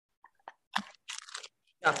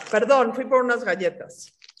Ya, perdón, fui por unas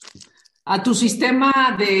galletas. A tu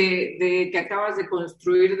sistema de que acabas de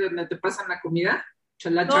construir donde te pasan la comida,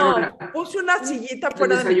 la charola No, puse una sillita del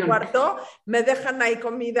fuera de mi desayuno. cuarto, me dejan ahí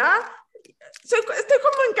comida. Estoy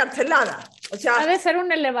como encarcelada. O Ha sea, de ser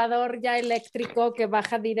un elevador ya eléctrico que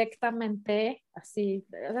baja directamente, así,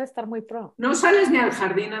 debe estar muy pro. ¿No sales ni al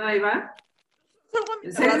jardín, Adaiva? salgo a mi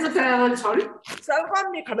 ¿En serio no te ha terraza, dado el sol? salgo a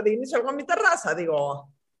mi jardín y salgo a mi terraza, digo.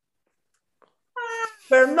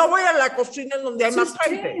 Pero no voy a la cocina en donde hay Pues más es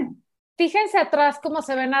gente. que... Fíjense atrás cómo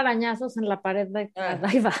se ven arañazos en la pared de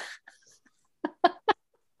Adaiva.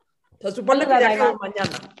 Se supone Salud, que ya Adaiva. acabo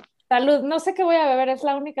mañana. Salud, no sé qué voy a beber, es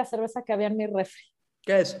la única cerveza que había en mi refri.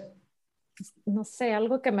 ¿Qué es? No sé,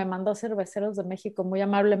 algo que me mandó Cerveceros de México muy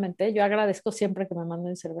amablemente. Yo agradezco siempre que me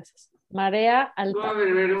manden cervezas. Marea Voy a alta.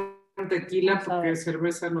 beber un tequila Vamos a porque ver.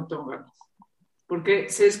 cerveza no tengo ganas. Porque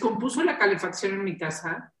se descompuso la calefacción en mi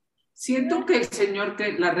casa. Siento que el señor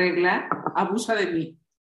que la arregla abusa de mí.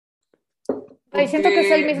 Ay, siento que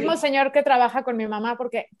es el Porque, mismo señor que trabaja con mi mamá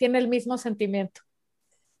porque tiene el mismo sentimiento.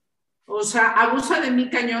 o sea, abusa de mí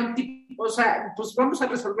cañón. O sea, pues vamos a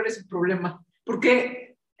resolver ese problema.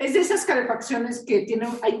 Porque es de esas calefacciones que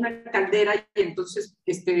hay una caldera y entonces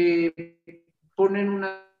ponen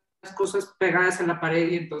unas cosas pegadas a la pared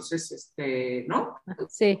y entonces, ¿no?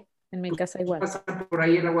 Sí, en mi casa igual. Pasa por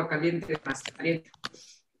ahí el agua caliente, más caliente.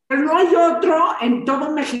 Pero no hay otro en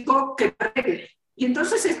todo México que arregle. Y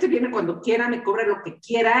entonces viene cuando quiera, me cobra lo que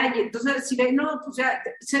quiera, y entonces decide, no, pues ya,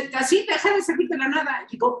 así deja de servir de la nada.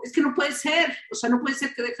 Y digo, es que no puede ser, o sea, no puede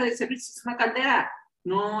ser que deje de servir si es una caldera.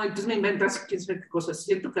 No, entonces me inventas quién sabe qué cosas.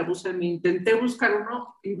 Siento que abusa de mí. Intenté buscar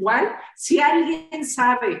uno igual. Si alguien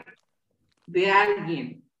sabe de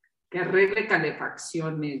alguien que arregle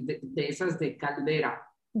calefacciones de esas de caldera,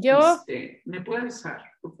 Yo, me puede avisar,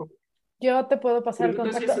 por favor. yo te puedo pasar el Pero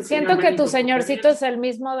no sé si contacto. es el Siento señor que tu Benito, porque señorcito es el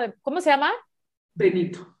mismo de, ¿cómo se llama?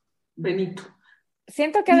 Benito.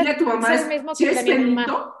 Siento que Dile a tu es mamá, el mismo si que el de es mi mamá.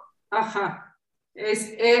 Benito, ajá,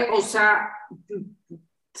 o sea,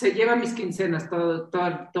 se lleva mis quincenas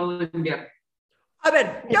todo el invierno. A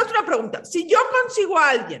ver, ya otra pregunta. Si yo consigo a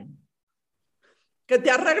alguien que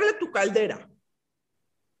te arregle tu caldera,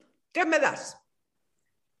 ¿qué me das?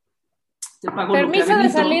 Te pago lo que a Permiso de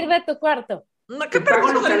salir Benito, de tu cuarto. No, ¿qué te pago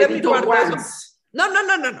permiso lo que a salir de mi Benito cuarto? wants. No.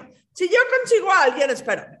 Si yo consigo a alguien,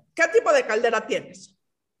 espérame, ¿qué tipo de caldera tienes?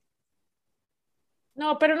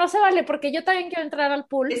 No, pero no se vale porque yo también quiero entrar al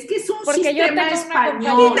pool. Es que es un Porque yo sistema tengo una Si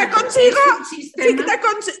español. te compañía. consigo, Es un sistema.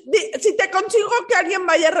 si te consigo que alguien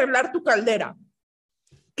vaya a arreglar tu caldera,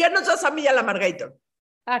 ¿qué nos das a mí y a la Margator?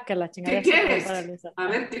 Ah, que la chingada. ¿Qué quieres? A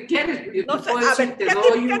ver, ¿qué quieres? Yo No te sé, puedo a decir, ver, te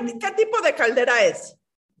doy ¿qué tipo de caldera es?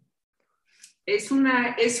 Es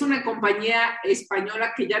una compañía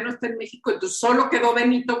española que ya no está en México, entonces solo quedó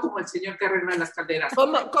Benito como el señor que arregla las calderas.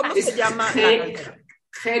 ¿Cómo se llama la caldera?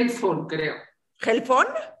 Hellphone, creo. ¿Gelfón?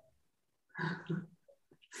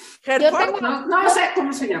 Yo tengo... No sé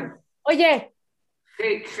cómo se llama. Oye,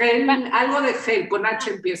 Algo de gel, con H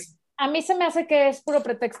empieza. a mí se me hace que es puro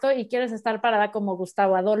pretexto y quieres estar parada como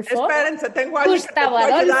Gustavo Adolfo. Espérense, tengo a alguien que te Gustavo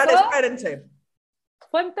puede ayudar, Adolfo. espérense.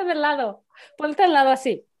 Ponte del lado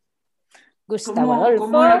así. Gustavo Adolfo.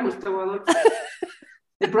 ¿Cómo era Gustavo Adolfo?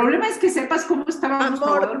 El problema es que sepas cómo estaba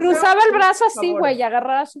Gustavo Adolfo. Cruzaba el brazo así, güey, y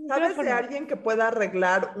agarraba su ¿Sabes micrófono. de alguien que pueda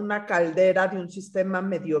arreglar una caldera de un sistema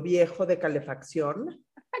medio viejo de calefacción?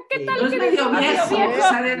 ¿Qué tal no es que medio dices viejo? O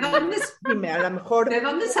sea, ¿de dónde? Dime, a lo mejor ¿De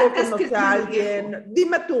dónde tú sacas que conoces es a medio alguien. viejo?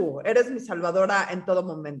 Dime tú, eres mi salvadora en todo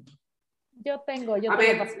momento. Yo A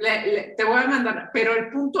ver, te voy a mandar, pero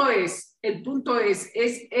el punto es,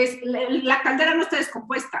 la caldera no está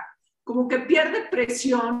descompuesta, como que pierde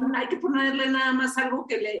presión, hay que ponerle nada más algo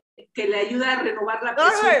que le ayude a renovar la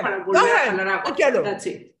presión para volver a jalar agua. ¿Qué quiero? That's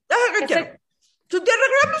it. ¿Qué quiero? Si te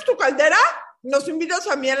arreglamos tu caldera, nos invitas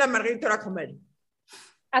a mí a la Margarita a comer.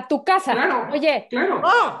 A tu casa. Claro. Oye. Claro.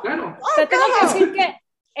 Te tengo que decir que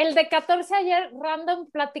el de 14 ayer, random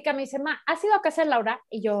plática, me dice, ma, ¿has ido a casa de Laura?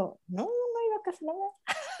 Y yo, no he ido a casa de Laura.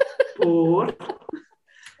 ¿Por?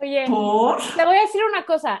 Oye, te voy a decir una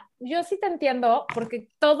cosa. Yo sí te entiendo, porque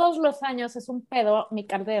todos los años es un pedo mi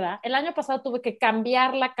caldera. El año pasado tuve que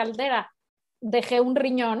cambiar la caldera. Dejé un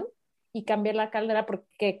riñón y cambié la caldera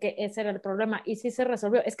porque ese era el problema. Y sí se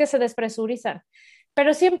resolvió. Es que se despresurizan.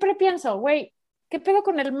 Pero siempre pienso, güey, ¿qué pedo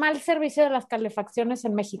con el mal servicio de las calefacciones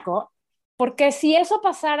en México? Porque si eso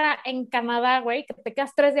pasara en Canadá, güey, que te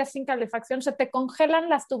quedas 3 días sin calefacción, se te congelan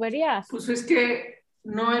las tuberías. Pues es que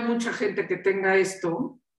no hay mucha gente que tenga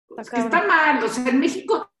esto. Es que Cabrón. está mal, o sea, en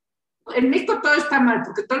México todo está mal,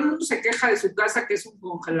 porque todo el mundo se queja de su casa, que es un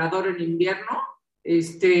congelador en invierno,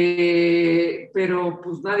 Pero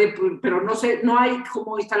pues nadie, pero no sé, no hay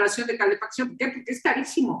como instalación de calefacción. ¿Por qué? Porque es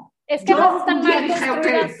carísimo. Es que Yo están un día mal dije,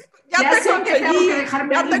 construidas. ya sé que tengo que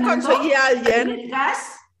dejarme ya te conseguí a alguien. el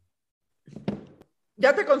gas.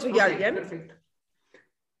 Ya te conseguí a alguien. Perfecto.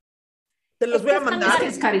 Te los voy a mandar.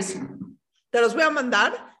 Es carísimo. Te los voy a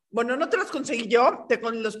mandar. Bueno, no te los conseguí yo,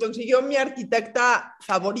 los consiguió mi arquitecta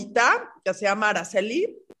favorita, que se llama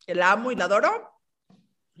Araceli, que la amo y la adoro.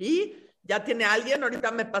 Y ya tiene alguien,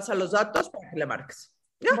 ahorita me pasa los datos para que le marques.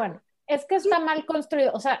 ¿Ya? Bueno, es que está mal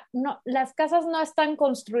construido. O sea, no, las casas no están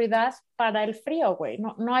construidas para el frío, güey.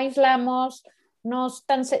 No aislamos, no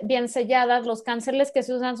están bien selladas. Los canceles que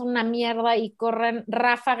se usan son una mierda y corren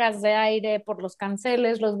ráfagas de aire por los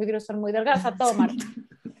canceles. Los vidrios son muy delgados. O sea, todo mal.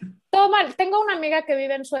 Todo mal. Tengo una amiga que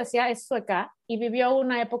vive en Suecia, es sueca, y vivió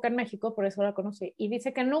una época en México, por eso la conocí. Y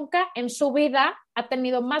dice que nunca en su vida ha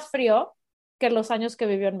tenido más frío que los años que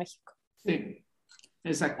vivió en México. Sí,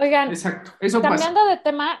 exacto. Oigan, exacto. Eso cambiando pasa. de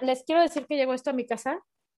tema, les quiero decir que llegó esto a mi casa.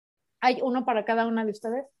 Hay uno para cada una de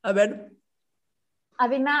ustedes. A ver.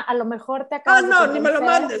 Adina, a lo mejor te acabas de convencer. Ni me lo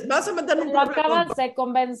mandes. Vas a meter un problema. Lo acabas de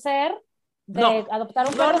convencer de adoptar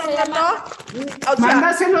un perro. O sea,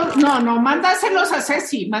 mándaselos a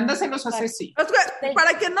Ceci. Mándaselos a Ceci.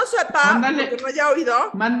 Para quien no sepa, porque no haya oído.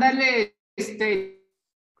 Mándale,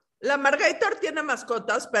 La Margator tiene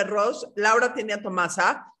mascotas, perros. Laura tiene a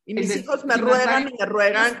Tomasa. Y mis hijos me ruegan y me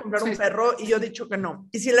ruegan comprar un perro. Y yo he dicho que no.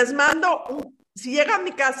 Y si les mando, si llega a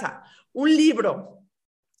mi casa un libro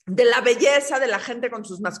de la belleza de la gente con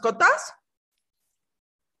sus mascotas,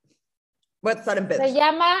 voy a estar en pedo. Se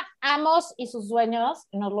llama Amos y sus dueños.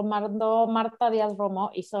 Nos lo mandó Marta Díaz Romo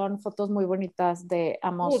y son fotos muy bonitas de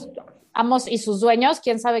Amos y sus dueños.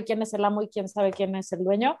 Quién sabe quién es el amo y quién sabe quién es el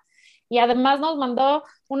dueño. Y además nos mandó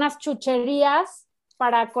unas chucherías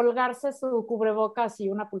para colgarse su cubrebocas y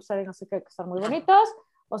una pulsera y no sé qué, que están muy bonitos.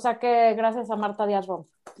 O sea que gracias a Marta Díaz Romo.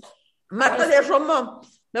 Marta Díaz Romo,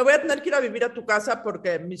 me voy a tener que ir a vivir a tu casa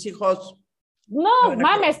porque mis hijos... No,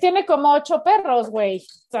 mames, tiene como 8 perros, güey.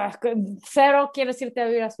 O sea, 0 quieres irte a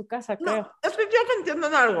vivir a su casa, creo. No, es que yo que entiendo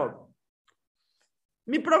en algo.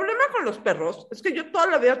 Mi problema con los perros es que yo toda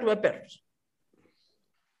la vida tuve perros.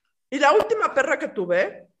 Y la última perra que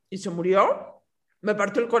tuve, y se murió, me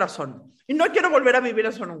partió el corazón. Y no quiero volver a vivir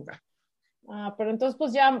eso nunca. Ah, pero entonces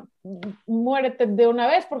pues ya muérete de una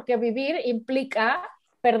vez, porque vivir implica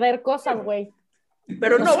perder cosas, güey.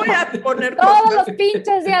 Pero no voy a poner todos cosas. los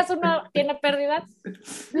pinches días uno tiene pérdidas.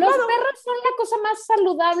 Los perros son la cosa más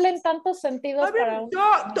saludable en tantos sentidos. A ver, para uno.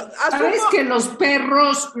 ¿Sabes que los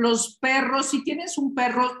perros, si tienes un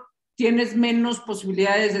perro, tienes menos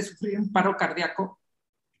posibilidades de sufrir un paro cardíaco?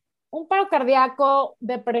 Un paro cardíaco,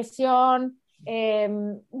 depresión,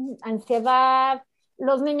 ansiedad.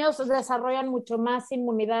 Los niños desarrollan mucho más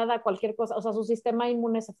inmunidad a cualquier cosa, o sea, su sistema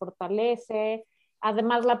inmune se fortalece.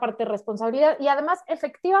 Además, la parte de responsabilidad y además,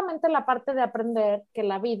 efectivamente, la parte de aprender que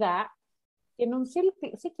la vida tiene un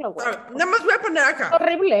ciclo, güey. Nada más voy a poner acá. Es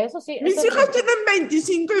horrible, eso sí. Mis hijos tienen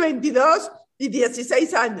 25 y 22 y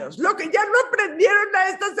 16 años. Lo que ya no aprendieron a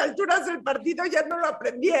estas alturas del partido, ya no lo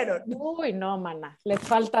aprendieron. Uy, no, mana, les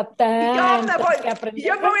falta tanto que aprender. Y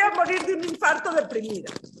yo me voy a morir de un infarto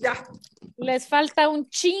deprimida. Ya. Les falta un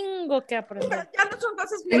chingo que aprender. Pero ya no son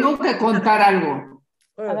cosas... Tengo que contar algo.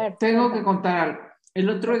 A ver. Tengo que contar algo. El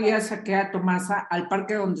otro día saqué a Tomasa al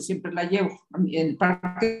parque donde siempre la llevo, el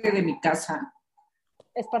parque de mi casa.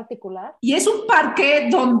 ¿Es particular? Y es un parque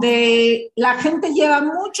donde la gente lleva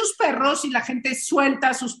muchos perros y la gente suelta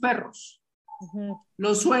a sus perros. Uh-huh.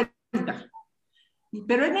 Los suelta.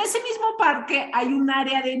 Pero en ese mismo parque hay un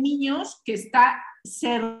área de niños que está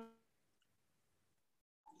cerrada.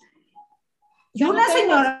 Y unas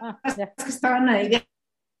señoras que estaban ahí.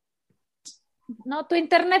 No, tu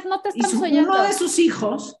internet no te está oyendo. Uno de sus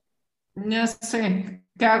hijos, ya sé,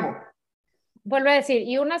 ¿qué hago? Vuelve a decir,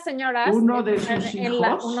 y una señora. Uno de sus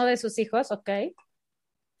hijos. Uno de sus hijos, ok.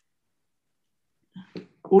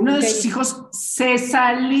 Uno de sus hijos se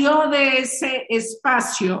salió de ese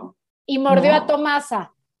espacio. Y mordió a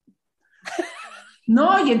Tomasa.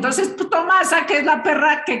 No, y entonces Tomasa, que es la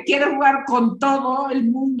perra que quiere jugar con todo el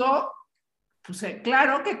mundo, pues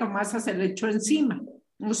claro que Tomasa se le echó encima.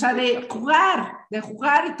 O sea, de jugar, y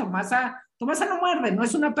Tomasa no muerde, no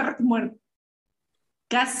es una perra que muerde.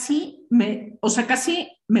 Casi me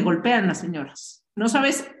golpean las señoras. No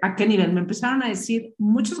sabes a qué nivel. Me empezaron a decir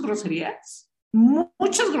muchas groserías. O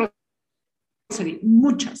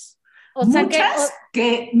sea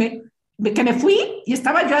que me fui y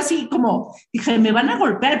estaba yo así como, dije, me van a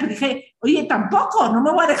golpear, pero dije, oye, tampoco, no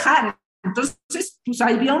me voy a dejar. Entonces, pues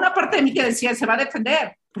había una parte de mí que decía, se va a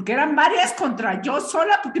defender. Porque eran varias contra yo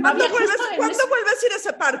sola, porque no ¿Cuándo había vuelves a ir a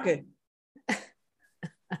ese parque?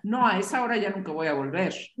 No, a esa hora ya nunca voy a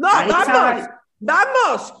volver. No,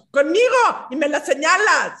 vamos, conmigo, y me la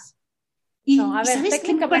señalas. Y ¿sabes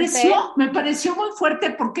qué? Me pareció muy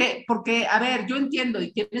fuerte porque, a ver, yo entiendo,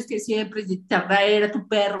 y tienes que siempre traer a tu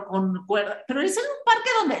perro con cuerda, pero es en un parque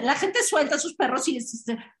donde la gente suelta a sus perros y,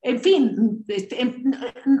 en fin,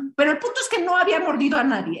 pero el punto es que no había mordido a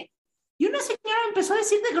nadie. Y una señora empezó a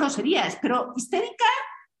decir de groserías, pero histérica,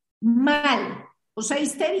 mal. O sea,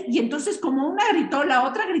 histérica. Y entonces como una gritó, la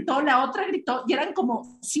otra gritó, y eran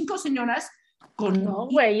como 5 señoras con... No,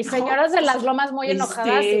 güey, y señoras de las lomas muy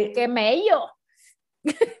enojadas, y qué mello.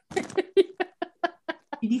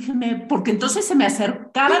 Y dije, porque entonces se me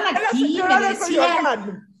acercaban aquí y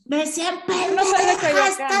me decían, pendeja,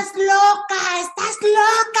 estás loca,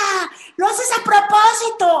 lo haces a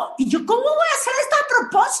propósito. Y yo, ¿cómo voy a hacer esto a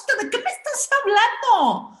propósito? ¿De qué me estás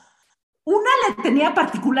hablando? Una le tenía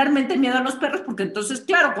particularmente miedo a los perros, porque entonces,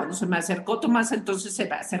 claro, cuando se me acercó Tomás, entonces se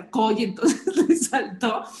me acercó y entonces le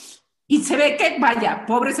saltó. Y se ve que, vaya,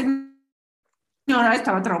 pobre señora,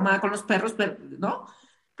 estaba traumada con los perros, pero, ¿no?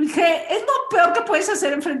 Dije, es lo peor que puedes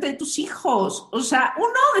hacer enfrente de tus hijos. O sea,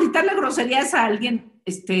 uno, gritarle groserías a alguien,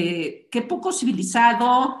 qué poco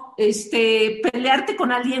civilizado, pelearte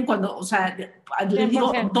con alguien cuando, o sea, le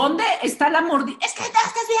digo, ¿dónde está la mordida? Es que no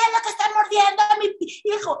estás viendo que está mordiendo a mi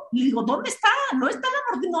hijo. Y le digo, ¿dónde está? No está la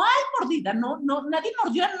mordida, no hay mordida, no, nadie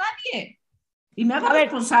mordió a nadie. Y me hago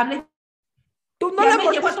responsable. ¿Tú no la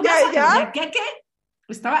mordiste a ella? ¿Qué?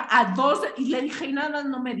 Estaba a 2 y le dije, y nada,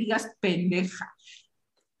 no me digas pendeja.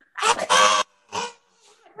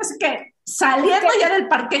 Así que saliendo ya del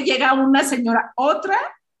parque llega una señora, otra,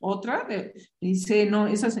 dice, no,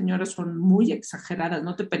 esas señoras son muy exageradas,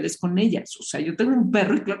 no te pelees con ellas. O sea, yo tengo un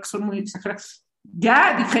perro y creo que son muy exageradas.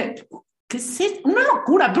 Ya dije, ¿qué es esto? Una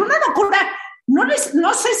locura, pero una locura.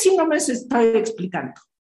 No sé si no me estoy explicando.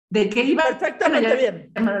 De que iba perfectamente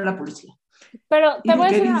bien. Llamar a la policía. Pero te voy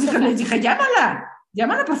a decir una cosa. Les dije,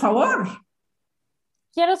 llámala, por favor.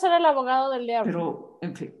 Quiero ser el abogado del diablo. Pero,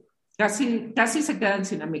 en fin, casi se quedan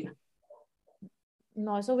sin amiga.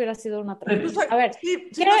 No, eso hubiera sido una tragedia. A ver, si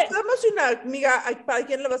nos quedamos sin una amiga, ¿a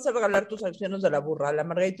quién le vas a regalar tus acciones de la burra? ¿A la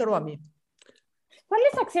Margarita o a mí?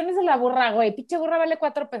 ¿Cuáles acciones de la burra, güey? Pinche burra vale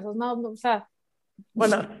 4 pesos, no, o sea.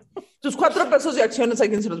 Bueno, tus 4 pesos de acciones, ¿a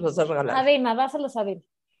quién se los vas a regalar? A Dina, dáselos a Dina.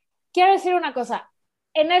 Quiero decir una cosa.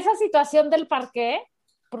 En esa situación del parque,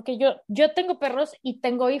 porque yo tengo perros y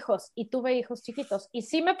tengo hijos, y tuve hijos chiquitos, y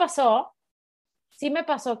sí me pasó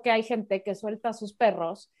que hay gente que suelta a sus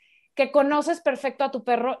perros, que conoces perfecto a tu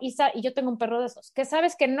perro, y yo tengo un perro de esos, que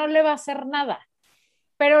sabes que no le va a hacer nada,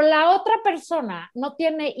 pero la otra persona no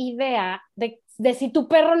tiene idea de si tu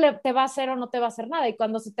perro te va a hacer o no te va a hacer nada, y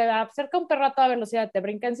cuando se te acerca un perro a toda velocidad, te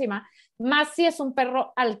brinca encima, más si es un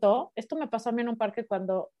perro alto. Esto me pasó a mí en un parque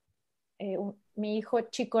cuando mi hijo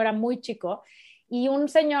chico era muy chico, y un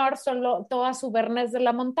señor soltó a su bernés de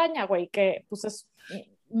la montaña, güey, que pues es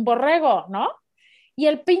un borrego, ¿no? Y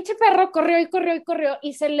el pinche perro corrió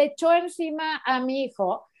y se le echó encima a mi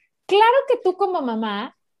hijo. Claro que tú como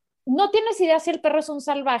mamá no tienes idea si el perro es un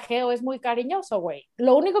salvaje o es muy cariñoso, güey.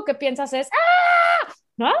 Lo único que piensas es ¡ah!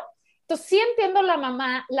 ¿No? Entonces sí entiendo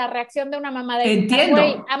la reacción de una mamá de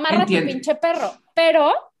güey, amarra tu pinche perro,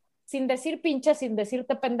 pero sin decir pinche, sin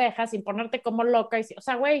decirte pendeja, sin ponerte como loca, o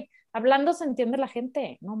sea, güey, hablando se entiende la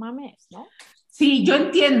gente, no mames, ¿no? Sí, yo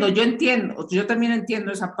entiendo, yo también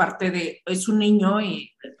entiendo esa parte de, es un niño y,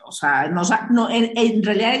 o sea, en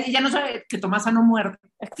realidad ella no sabe que Tomasa no muerde.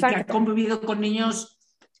 Exacto. Y que ha convivido con niños,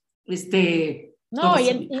 no,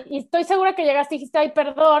 y estoy segura que llegaste y dijiste, ay,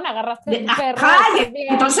 perdón, agarraste a tu perro.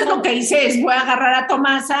 Entonces lo que hice es, voy a agarrar a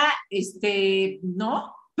Tomasa,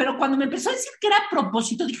 ¿no? Pero cuando me empezó a decir que era a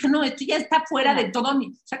propósito, dije, no, esto ya está fuera de todo o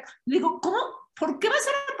sea, le digo, ¿cómo? ¿Por qué va a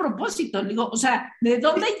ser a propósito? Le digo, o sea, ¿de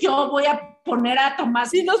dónde yo voy a poner a Tomás?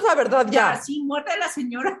 Sí, no es la verdad ya. Así, muerte a la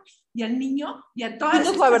señora y al niño y a todas. Sí,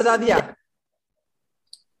 no es la verdad ya.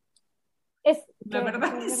 La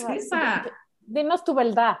verdad es esa. Dinos tu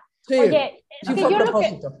verdad. Sí, oye, sí fue a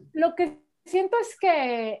propósito. Lo que siento es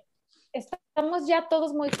que estamos ya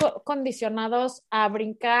todos muy condicionados a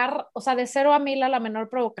brincar, o sea, de 0 a 1000 a la menor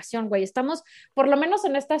provocación, güey. Estamos, por lo menos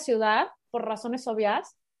en esta ciudad, por razones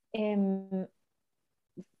obvias,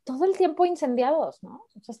 todo el tiempo incendiados, ¿no?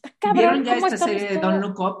 O sea, está cabrón. ¿Vieron ya esta serie de Don't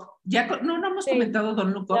Look Up? Ya, no hemos comentado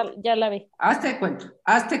Don't Look Up. Ya la vi. Hazte cuenta.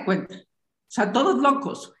 O sea, todos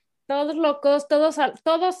locos. Todos locos,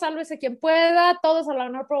 todos sálvese quien pueda, todos a la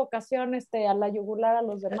menor provocación, a la yugular a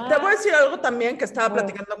los demás. Te voy a decir algo también que estaba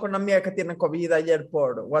platicando con una amiga que tiene COVID ayer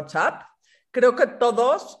por WhatsApp. Creo que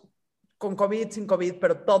todos con COVID, sin COVID,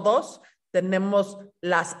 pero todos tenemos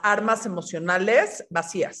las armas emocionales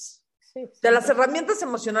vacías. Sí, de las herramientas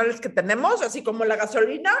emocionales que tenemos, así como la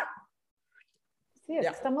gasolina. Sí,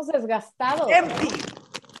 estamos desgastados. Empty.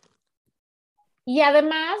 Y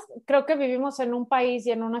además, creo que vivimos en un país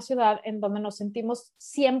y en una ciudad en donde nos sentimos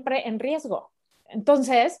siempre en riesgo.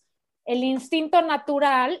 Entonces, el instinto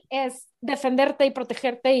natural es defenderte y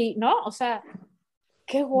protegerte y, ¿no? O sea,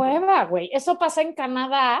 qué hueva, güey. Eso pasa en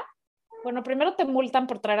Canadá. Bueno, primero te multan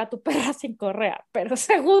por traer a tu perra sin correa, pero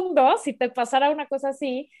segundo, si te pasara una cosa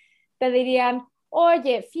así, te dirían,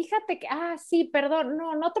 oye, fíjate que, sí, perdón,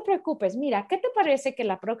 no te preocupes, mira, ¿qué te parece que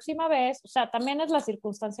la próxima vez, o sea, también es la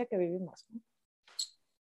circunstancia que vivimos, ¿no?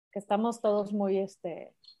 Que estamos todos muy,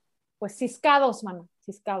 pues, ciscados, mano,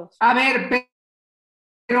 ciscados. A ver,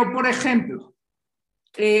 pero por ejemplo,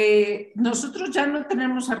 nosotros ya no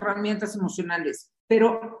tenemos herramientas emocionales,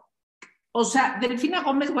 pero, o sea, Delfina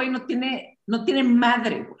Gómez, güey, no tiene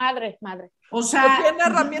madre, güey. Madre. O sea, no tiene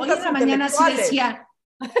herramientas hoy en la mañana sí decía,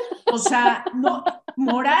 o sea, no,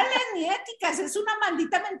 morales ni éticas, es una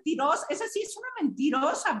maldita mentirosa, esa sí es una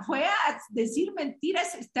mentirosa, fue a decir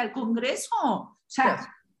mentiras al Congreso. O sea, yes.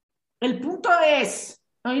 El punto es,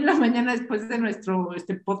 hoy en la mañana después de nuestro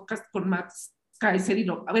podcast con Max Kaiser y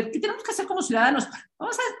a ver, ¿qué tenemos que hacer como ciudadanos?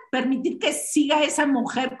 Vamos a permitir que siga esa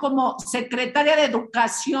mujer como secretaria de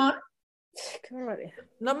Educación. Qué barbaridad.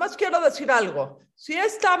 Nomás quiero decir algo, sí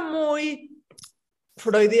está muy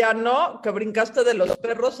freudiano que brincaste de los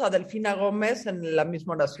perros a Delfina Gómez en la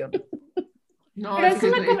misma oración. No, pero es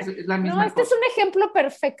la misma este es un ejemplo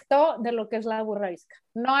perfecto de lo que es la Burra Arisca.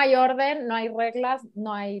 No hay orden, no hay reglas,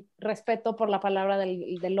 no hay respeto por la palabra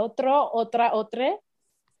del otro, otra.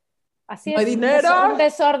 Así no hay es, dinero. Un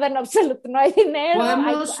desorden absoluto. No hay dinero.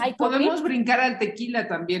 Podemos brincar al tequila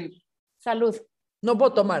también. Salud. No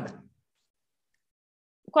puedo tomar.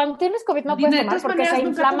 Cuando tienes COVID no puedes tomar porque se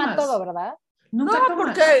inflama todo, ¿verdad? No,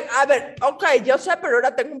 porque, a ver, ok, yo sé, pero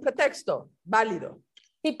ahora tengo un pretexto válido.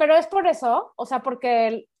 Sí, pero es por eso, o sea,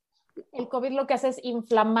 porque el COVID lo que hace es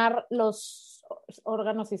inflamar los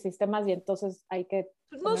órganos y sistemas y entonces hay que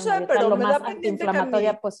no sé, pero lo me más da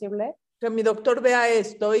antiinflamatoria posible. Que mi doctor vea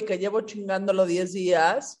esto y que llevo chingándolo 10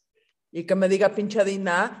 días y que me diga,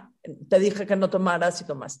 pinchadina, te dije que no tomaras y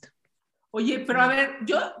tomaste. Oye, pero a ver,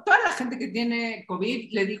 yo, toda la gente que tiene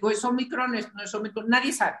COVID, le digo, ¿es Omicron? No es Omicron,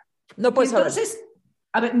 nadie sabe. No puedes saber. Entonces,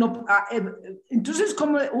 a ver, entonces,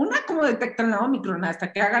 ¿cómo detectan la Omicron?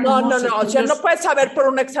 Hasta que hagan No, estudios. o sea, no puedes saber por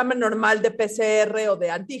un examen normal de PCR o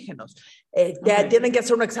de antígenos. Okay. Tienen que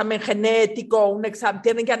hacer un examen genético,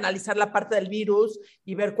 tienen que analizar la parte del virus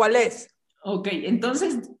y ver cuál es. Ok,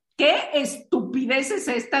 entonces, ¿qué estupidez es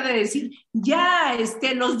esta de decir, ya,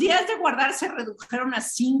 los días de guardar se redujeron a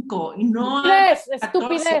 5 y no a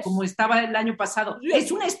 14 como estaba el año pasado?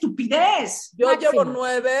 Es una estupidez. Yo llevo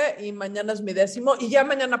 9 y mañana es mi 10º y ya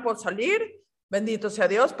mañana puedo salir, bendito sea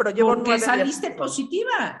Dios, pero llevo 9. Porque saliste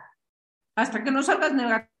positiva, hasta que no salgas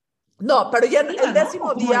negativa. No, pero ya el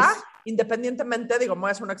 10º día, independientemente, digo, me voy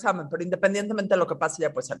a hacer un examen, pero independientemente de lo que pase,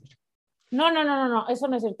 ya puedes salir. No, eso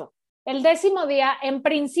no es cierto. El 10º día, en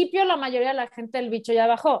principio, la mayoría de la gente del bicho ya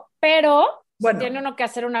bajó, pero bueno, tiene uno que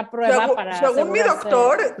hacer una prueba para según mi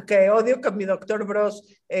doctor, que odio que mi doctor Bros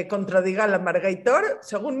contradiga a la Margator,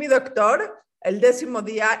 según mi doctor, el 10º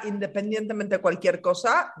día, independientemente de cualquier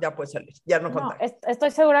cosa, ya puedes salir, ya no contar. Estoy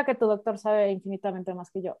segura que tu doctor sabe infinitamente más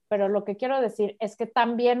que yo, pero lo que quiero decir es que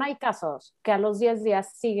también hay casos que a los 10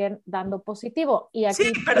 días siguen dando positivo. Y aquí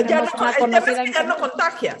sí, pero ya no, el tema es que ya no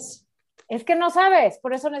contagias. Es que no sabes,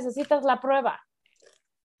 por eso necesitas la prueba.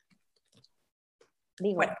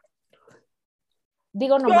 Digo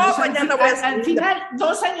nomás. Mañana voy a al final,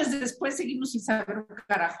 2 años después, seguimos sin saber un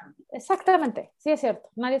carajo. Exactamente, sí es cierto,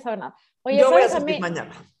 nadie sabe nada. Oye, yo voy a salir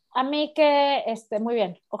mañana. A mí que, muy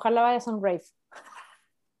bien, ojalá vayas a un rave.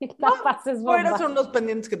 Y la pases bomba. Fuera son los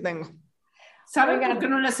pendientes que tengo. ¿Saben por qué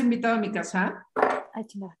no las he invitado a mi casa? Ay,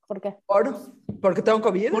 chingada, ¿por qué? ¿Porque tengo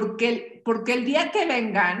COVID? Porque el día que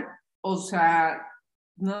vengan, o sea,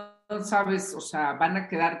 no sabes, o sea, van a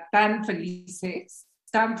quedar tan felices,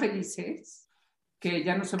 que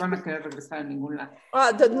ya no se van a querer regresar a ningún lado.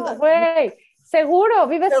 No, güey, seguro,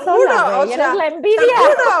 vives sola, güey, eres la envidia.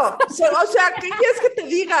 Seguro, o sea, ¿qué quieres que te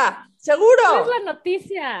diga? Seguro. Es la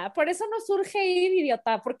noticia, por eso no surge ir,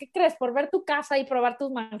 idiota. ¿Por qué crees? ¿Por ver tu casa y probar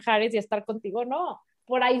tus manjares y estar contigo? No,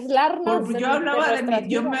 por aislarnos.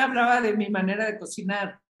 Yo me hablaba de mi manera de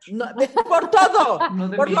cocinar. No, por todo,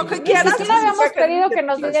 por lo que quieras. Ni siquiera habíamos pedido que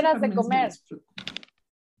nos dieras de comer.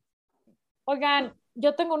 Oigan,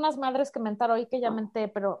 yo tengo unas madres que mentar hoy que ya menté,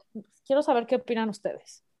 pero quiero saber qué opinan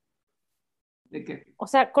ustedes. ¿De qué? O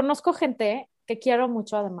sea, conozco gente que quiero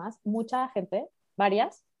mucho además, mucha gente,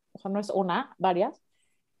 varias, o sea, no es una, varias,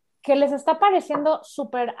 que les está pareciendo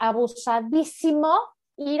súper abusadísimo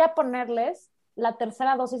ir a ponerles la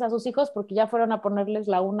tercera dosis a sus hijos porque ya fueron a ponerles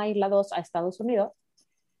la 1 y la 2 a Estados Unidos.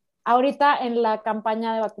 Ahorita en la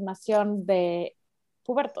campaña de vacunación de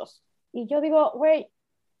pubertos. Y yo digo, güey,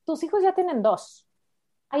 tus hijos ya tienen 2.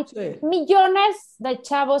 Hay millones de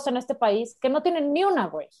chavos en este país que no tienen ni una,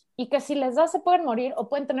 güey. Y que si les da se pueden morir o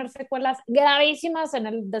pueden tener secuelas gravísimas en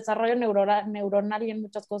el desarrollo neuronal y en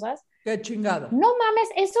muchas cosas. Qué chingada. No mames,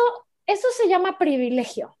 eso se llama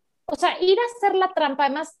privilegio. O sea, ir a hacer la trampa,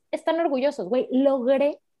 además están orgullosos, güey.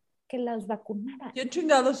 Logré que las vacunaran. ¿Quién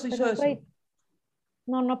chingados hizo eso? Wey,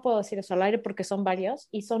 no puedo decir eso al aire porque son varios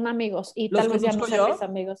y son amigos. Y tal vez ya no sean mis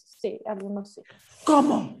amigos. Sí, algunos sí.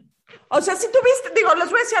 ¿Cómo? O sea, si tuviste, digo, les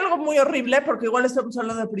voy a decir algo muy horrible porque igual estamos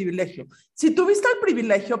hablando de privilegio. Si tuviste el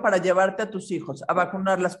privilegio para llevarte a tus hijos a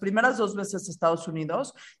vacunar las primeras 2 veces a Estados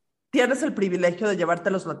Unidos, tienes el privilegio de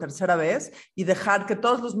llevártelos la tercera vez y dejar que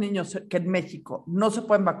todos los niños que en México no se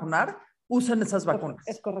pueden vacunar usen esas vacunas.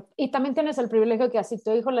 Es correcto. Y también tienes el privilegio que si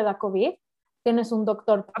tu hijo le da COVID, tienes un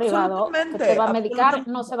doctor privado que te va a medicar,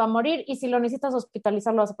 no se va a morir, y si lo necesitas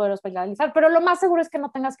hospitalizar, lo vas a poder hospitalizar. Pero lo más seguro es que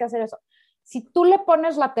no tengas que hacer eso. Si tú le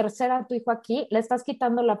pones la tercera a tu hijo aquí, le estás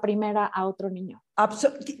quitando la primera a otro niño.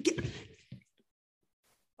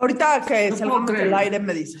 Ahorita que salgamos del aire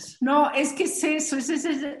me dices. No, es que es eso,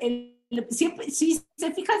 siempre, si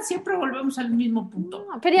se fijan, siempre volvemos al mismo punto.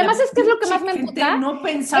 No, pero además es que es lo que más me emputa. No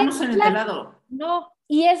pensamos en el helado. No,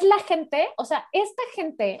 y es la gente, o sea, esta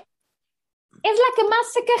gente es la que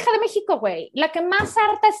más se queja de México, güey. La que más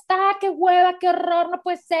harta está, qué hueva, qué horror, no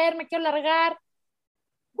puede ser, me quiero largar.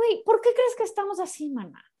 Güey, ¿por qué crees que estamos así,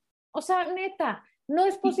 mana? O sea, neta, no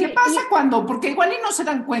es posible. ¿Y qué pasa cuando? Porque igual y no se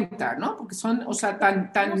dan cuenta, ¿no? Porque son, o sea,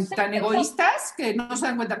 tan egoístas que no se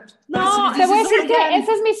dan cuenta. No, te voy a decir que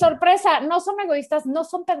esa es mi sorpresa. No son egoístas, no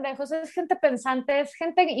son pendejos, es gente pensante, es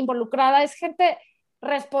gente involucrada, es gente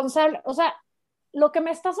responsable. O sea, lo que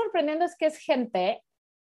me está sorprendiendo es que es gente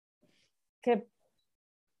que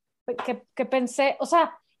pensé, o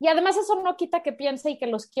sea, y además eso no quita que piense y que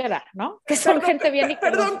los quiera, ¿no? Que son gente bien y que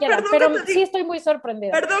los quiera, pero sí estoy muy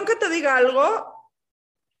sorprendida. Perdón que te diga algo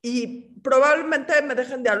y probablemente me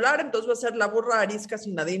dejen de hablar, entonces va a ser la Burra Arisca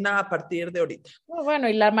sin Nadina a partir de ahorita. Bueno,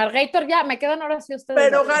 y la Margator ya, me quedan ahora sí ustedes.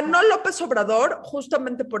 Pero ganó López Obrador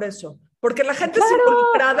justamente por eso, porque la gente es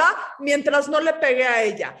involucrada mientras no le pegue a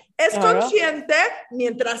ella. Es consciente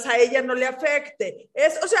mientras a ella no le afecte.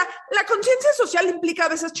 O sea, la conciencia social implica a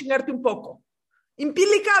veces chingarte un poco.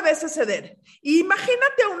 Implica a veces ceder. Y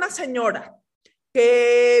imagínate a una señora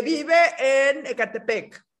que vive en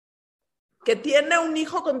Ecatepec, que tiene un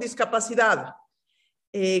hijo con discapacidad,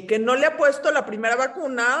 que no le ha puesto la primera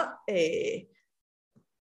vacuna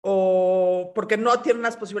o porque no tiene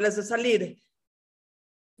unas posibilidades de salir.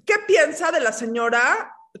 ¿Qué piensa de la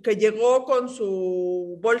señora que llegó con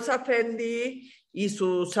su bolsa Fendi y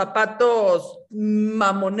sus zapatos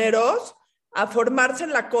mamoneros a formarse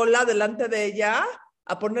en la cola delante de ella,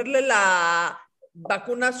 a ponerle la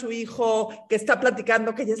vacuna a su hijo que está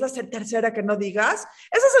platicando que ya es la tercera que no digas?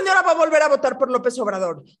 Esa señora va a volver a votar por López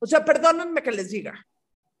Obrador. O sea, perdónenme que les diga.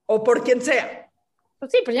 O por quien sea.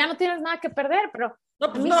 Pues sí, pero ya no tienes nada que perder, pero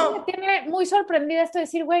no, pues a mí sí me tiene muy sorprendida esto de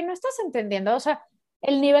decir, güey, no estás entendiendo, o sea,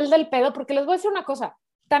 el nivel del pedo, porque les voy a decir una cosa.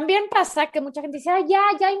 También pasa que mucha gente dice, ya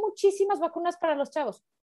hay muchísimas vacunas para los chavos.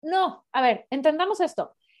 No, a ver, entendamos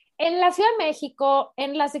esto. En la Ciudad de México,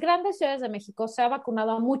 en las grandes ciudades de México, se ha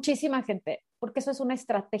vacunado a muchísima gente, porque eso es una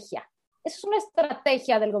estrategia. Eso es una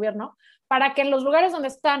estrategia del gobierno para que en los lugares donde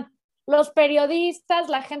están los periodistas,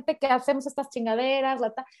 la gente que hacemos estas chingaderas,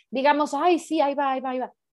 digamos, ay, sí, ahí va.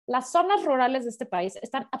 Las zonas rurales de este país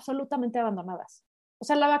están absolutamente abandonadas. O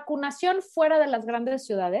sea, la vacunación fuera de las grandes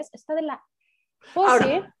ciudades está de la...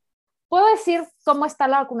 ¿Puedo decir cómo está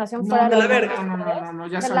la vacunación fuera de la verga? No,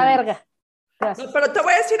 ya de la verga. No, pero te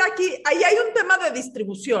voy a decir aquí, ahí hay un tema de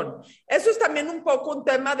distribución. Eso es también un poco un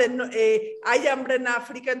tema de hay hambre en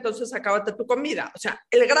África, entonces acábate tu comida. O sea,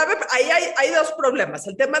 el grave, ahí hay 2 problemas.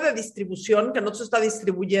 El tema de distribución, que no se está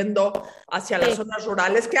distribuyendo hacia las zonas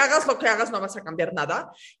rurales, que hagas lo que hagas, no vas a cambiar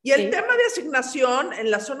nada. Y el tema de asignación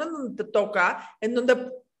en las zonas donde te toca, en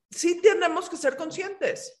donde sí tenemos que ser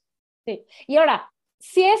conscientes. Sí, y ahora,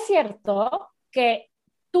 sí es cierto que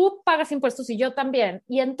tú pagas impuestos y yo también,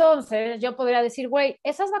 y entonces yo podría decir, güey,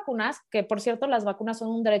 esas vacunas, que por cierto las vacunas son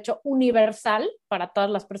un derecho universal para todas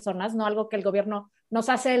las personas, no algo que el gobierno nos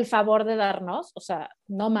hace el favor de darnos, o sea,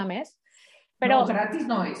 no mames, pero no, gratis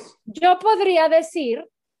no es. Yo podría decir,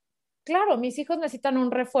 claro, mis hijos necesitan un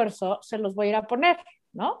refuerzo, se los voy a ir a poner,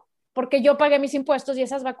 ¿no? porque yo pagué mis impuestos y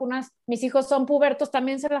esas vacunas, mis hijos son pubertos,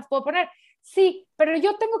 también se las puedo poner. Sí, pero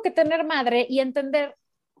yo tengo que tener madre y entender,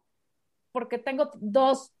 porque tengo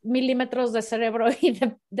 2 milímetros de cerebro y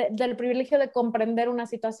del privilegio de comprender una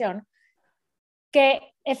situación,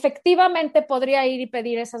 que efectivamente podría ir y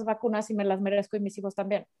pedir esas vacunas y me las merezco y mis hijos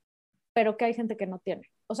también, pero que hay gente que no tiene.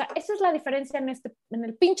 O sea, esa es la diferencia en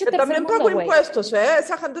el pinche que tercer también mundo, pago güey. impuestos, ¿eh?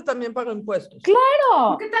 Esa gente también paga impuestos.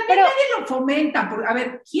 ¡Claro! Porque también nadie lo fomenta. A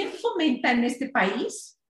ver, ¿quién fomenta en este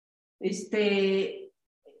país el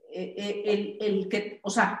que, o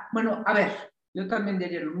sea, bueno, a ver, yo también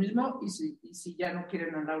diría lo mismo, y si ya no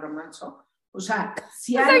quieren a Laura Manso, o sea,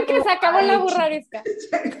 si ¿Saben que se acabó la Burra Arisca?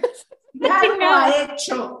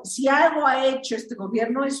 Si algo ha hecho este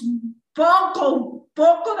gobierno es un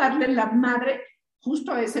poco darle la madre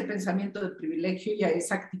justo a ese pensamiento de privilegio y a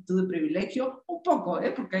esa actitud de privilegio, un poco,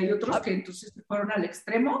 porque hay otros que entonces se fueron al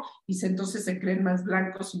extremo y entonces se creen más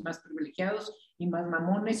blancos y más privilegiados y más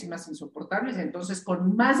mamones y más insoportables, y entonces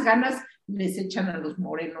con más ganas les echan a los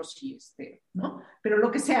morenos y ¿no? Pero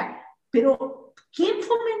lo que sea. Pero, ¿quién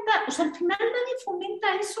fomenta? O sea, al final nadie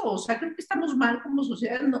fomenta eso. O sea, creo que estamos mal como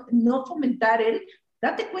sociedad no fomentar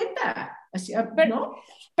date cuenta. Así, ¿no?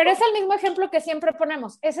 Pero es el mismo ejemplo que siempre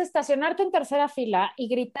ponemos. Es estacionarte en tercera fila y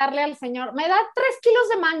gritarle al señor, me da 3 kilos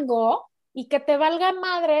de mango y que te valga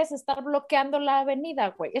madres estar bloqueando la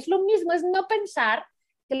avenida, güey. Es lo mismo, es no pensar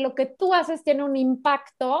que lo que tú haces tiene un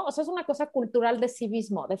impacto, o sea, es una cosa cultural de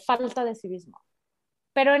civismo, de falta de civismo.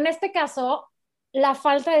 Pero en este caso, la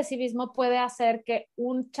falta de civismo puede hacer que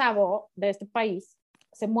un chavo de este país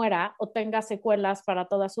se muera o tenga secuelas para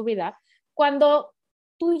toda su vida, cuando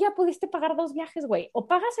tú ya pudiste pagar 2 viajes, güey. O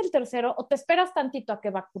pagas el tercero o te esperas tantito a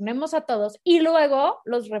que vacunemos a todos y luego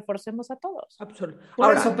los reforcemos a todos. Absolutamente.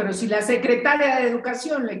 Por eso, pero si la secretaria de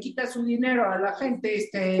Educación le quita su dinero a la gente,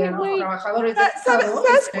 a los trabajadores del Estado...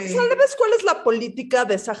 ¿Sabes cuál es la política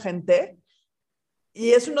de esa gente?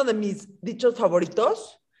 Y es uno de mis dichos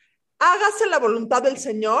favoritos. Hágase la voluntad del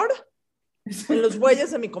Señor en los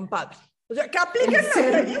bueyes de mi compadre. O sea, que apliquen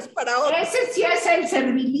las leyes para otros. Ese sí es el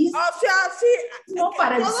servilismo. O sea, sí. No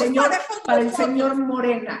para el señor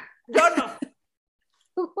Morena. Yo no.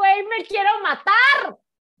 Güey, me quiero matar.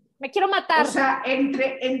 Me quiero matar. O sea,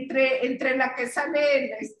 entre la que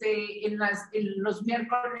sale en los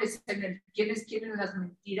miércoles en el ¿Quiénes quieren las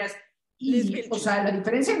mentiras? Y, o sea, la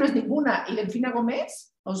diferencia no es ninguna. ¿Y Delfina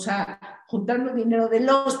Gómez? O sea, juntando dinero de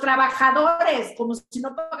los trabajadores, como si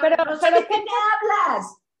no pagaran. Pero ¿de qué me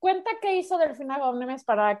hablas? Cuenta qué hizo Delfina Gómez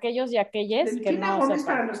para aquellos y aquellas que no Gómez,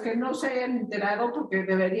 sepan. para los que no se hayan enterado, porque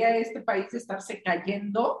debería este país estarse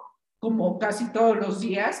cayendo como casi todos los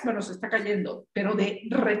días, bueno, se está cayendo, pero de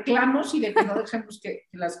reclamos y de que no dejemos que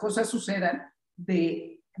las cosas sucedan,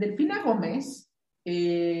 de Delfina Gómez,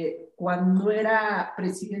 cuando era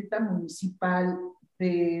presidenta municipal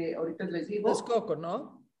de, ahorita les digo... Texcoco,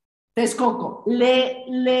 ¿no? Texcoco. Le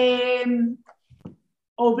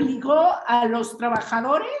obligó a los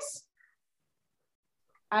trabajadores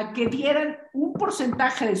a que dieran un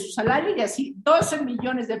porcentaje de su salario y así 12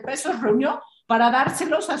 millones de pesos reunió para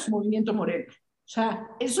dárselos a su movimiento moreno. O sea,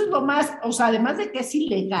 eso es lo más, o sea, además de que es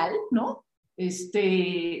ilegal, ¿no?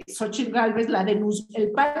 Xochitl Gálvez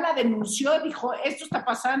el PAN la denunció, dijo, esto está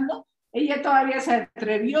pasando, ella todavía se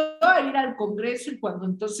atrevió a ir al Congreso y cuando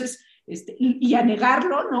entonces, y a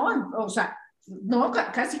negarlo, ¿no? O sea, no,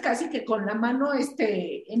 casi que con la mano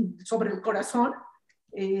sobre el corazón,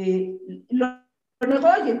 lo negó,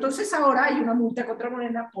 y entonces ahora hay una multa contra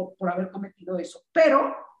Morena por haber cometido eso.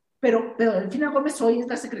 Pero Delfina Gómez hoy es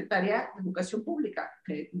la secretaria de Educación Pública,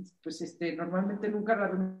 que pues normalmente nunca la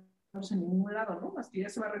vemos en ningún lado, ¿no? Más que ya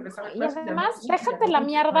se va a regresar a clases. Y además, déjate la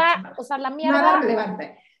mierda, o sea, la mierda... Nada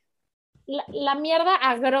relevante. La mierda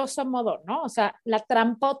a grosso modo, ¿no? O sea, la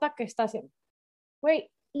trampota que está haciendo.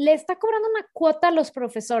 Güey, le está cobrando una cuota a los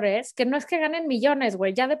profesores que no es que ganen millones,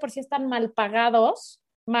 güey, ya de por sí están mal pagados,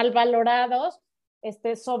 mal valorados,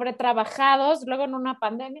 sobretrabajados, luego en una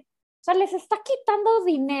pandemia. O sea, les está quitando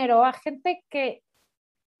dinero a gente que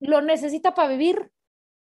lo necesita para vivir,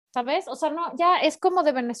 ¿sabes? O sea, no, ya es como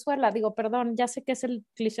de Venezuela, digo, perdón, ya sé que es el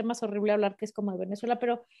cliché más horrible hablar que es como de Venezuela,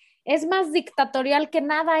 pero es más dictatorial que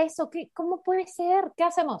nada eso. ¿Cómo puede ser? ¿Qué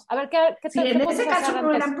hacemos? A ver, ¿qué sí, en ese caso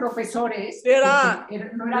no eran profesores. No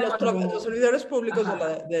era los servidores públicos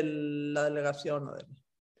de la delegación.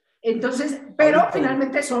 Entonces, pero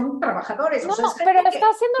finalmente son trabajadores. No, o sea, pero está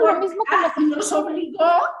haciendo lo mismo que los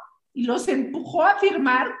obligó y los empujó a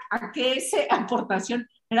firmar a que esa aportación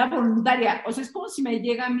era voluntaria. O sea, es como si me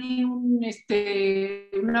llega a mí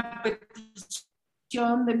una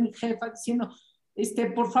petición de mi jefa diciendo,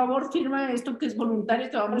 por favor, firma esto que es voluntario,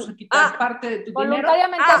 te vamos a quitar parte de tu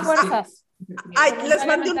voluntariamente dinero. a fuerzas. Ay, les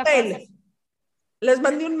mandé un mail. Les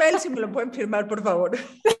mandé un mail, si me lo pueden firmar, por favor.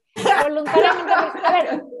 Voluntariamente. A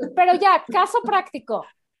ver, pero ya, caso práctico.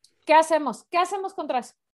 ¿Qué hacemos? ¿Qué hacemos contra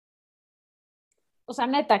eso? O sea,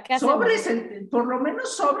 neta, ¿qué hacemos? Por lo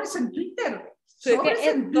menos sobres en Twitter. Sí, sobres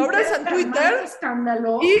en Twitter.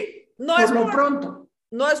 Escándalo. Y no por es lo pronto.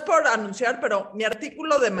 No es por anunciar, pero mi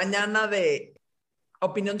artículo de mañana de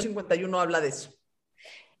Opinión 51 habla de eso.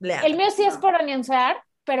 Lean. El mío sí es por anunciar,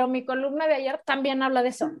 pero mi columna de ayer también habla de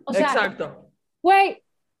eso. O sea, exacto. Güey,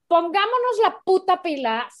 pongámonos la puta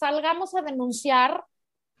pila, salgamos a denunciar.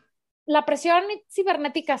 La presión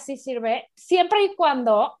cibernética sí sirve, siempre y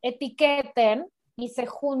cuando etiqueten y se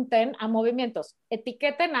junten a movimientos.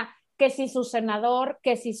 Etiqueten a que si su senador,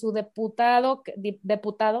 que si su diputado,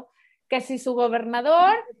 que si su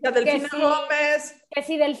gobernador, que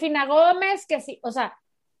si Delfina Gómez, que si, o sea,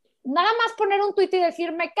 nada más poner un tuit y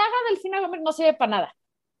decir, me caga Delfina Gómez, no sirve para nada.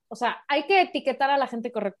 O sea, hay que etiquetar a la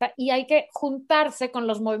gente correcta y hay que juntarse con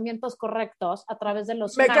los movimientos correctos a través de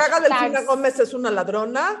los hashtags. Me caga Delfina Gómez es una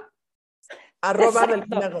ladrona,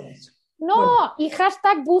 @Delfina Gómez. No, bueno. Y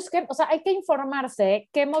hashtag busquen, o sea, hay que informarse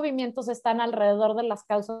qué movimientos están alrededor de las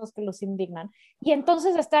causas que los indignan. Y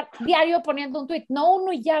entonces estar diario poniendo un tuit, no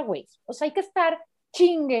uno y ya, güey. O sea, hay que estar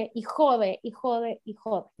chingue y jode, y jode, y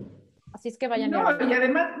jode. Así es que vayan. No, y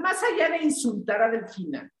además, más allá de insultar a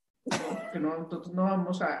Delfina, que no, entonces no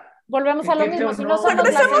vamos a... Volvemos a lo mismo, si no somos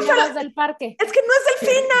las señoras del parque. Es que no es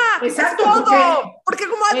Delfina, exacto, es todo. Porque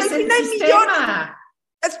como a Delfina hay millones.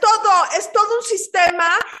 Es todo un sistema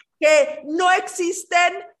que no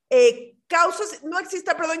existen causas, no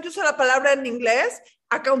existe, perdón que use la palabra en inglés,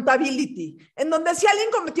 accountability, en donde si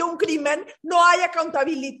alguien cometió un crimen, no hay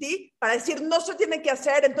accountability para decir no se tiene que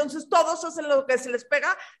hacer, entonces todos hacen lo que se les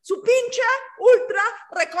pega, su pinche, ultra,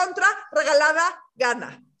 recontra, regalada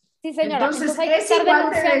gana. Sí, señora. Entonces es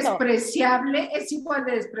igual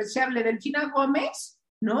de despreciable Delfina Gómez,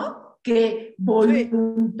 ¿no? Que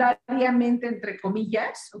voluntariamente, entre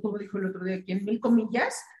comillas, o como dijo el otro día aquí, en 1000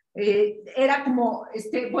 comillas, era como,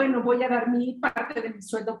 bueno, voy a dar mi parte de mi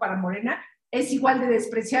sueldo para Morena. Es igual de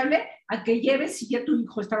despreciable a que lleves, si ya tu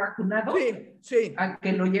hijo está vacunado, sí. A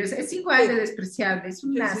que lo lleves. Es igual de despreciable, es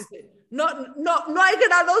un asco. Sí. No hay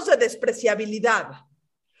grados de despreciabilidad.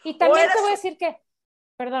 Y también te voy a decir que,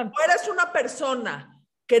 perdón. O eres una persona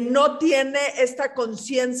que no tiene esta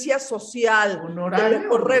conciencia social de lo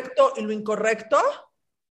correcto y lo incorrecto.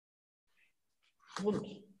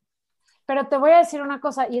 Pero te voy a decir una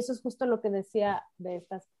cosa, y eso es justo lo que decía de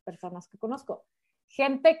estas personas que conozco.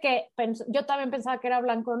 Gente que yo también pensaba que era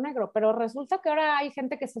blanco o negro, pero resulta que ahora hay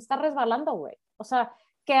gente que se está resbalando, güey. O sea,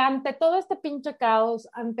 que ante todo este pinche caos,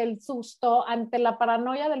 ante el susto, ante la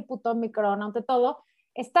paranoia del puto Omicron, ante todo,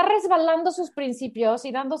 está resbalando sus principios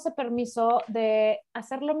y dándose permiso de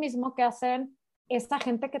hacer lo mismo que hacen esta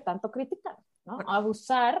gente que tanto critican, ¿no?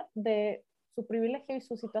 Abusar de su privilegio y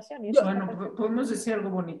su situación. Y bueno, ¿podemos decir algo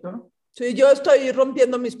bonito? Sí, yo estoy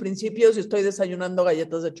rompiendo mis principios y estoy desayunando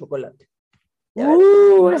galletas de chocolate.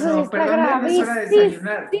 Eso sí está gravísimo. Es hora de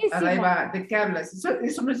desayunar. Adaiva, ¿de qué hablas?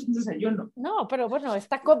 Eso no es un desayuno. No, pero bueno,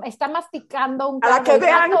 está masticando un para que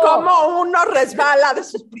vean cómo uno resbala de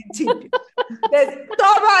sus principios.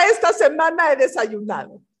 Toda esta semana he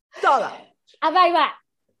desayunado. Toda. Adaiva,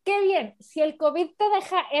 qué bien. Si el COVID te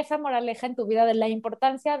deja esa moraleja en tu vida de la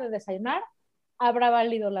importancia de desayunar, habrá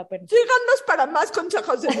valido la pena. Síganos para más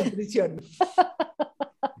consejos de nutrición.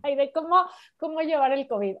 Y de cómo llevar el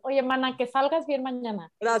COVID. Oye, mana, que salgas bien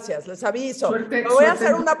mañana. Gracias, les aviso. Me voy a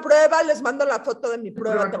hacer una prueba, les mando la foto de mi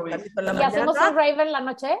prueba tempranito en la mañana. ¿Y hacemos un rave en la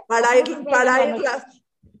noche? Para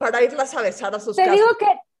irlas a besar a sus casas. Te digo que,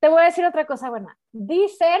 te voy a decir otra cosa buena.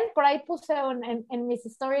 Dicen, por ahí puse en mis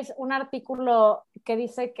stories un artículo que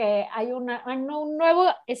dice que hay un nuevo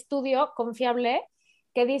estudio confiable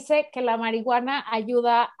que dice que la marihuana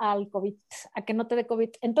ayuda al COVID, a que no te dé COVID.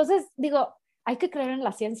 Entonces, digo, hay que creer en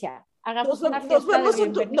la ciencia. Hagamos una fiesta de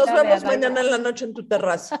bienvenida. Nos vemos mañana en la noche en tu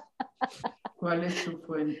terraza. ¿Cuál es tu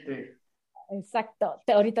fuente? Exacto.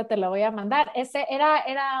 Ahorita te lo voy a mandar. Ese era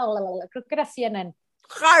creo que era CNN.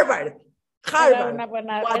 Harvard. Era una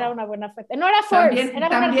buena fuente. No era Forbes, era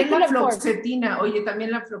un también artículo la floxetina. Oye,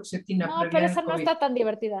 también la floxetina. No, pero esa no está tan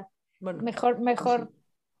divertida. Bueno, mejor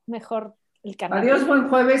el canal. Adiós, buen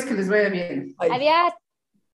jueves, que les vaya bien. Adiós.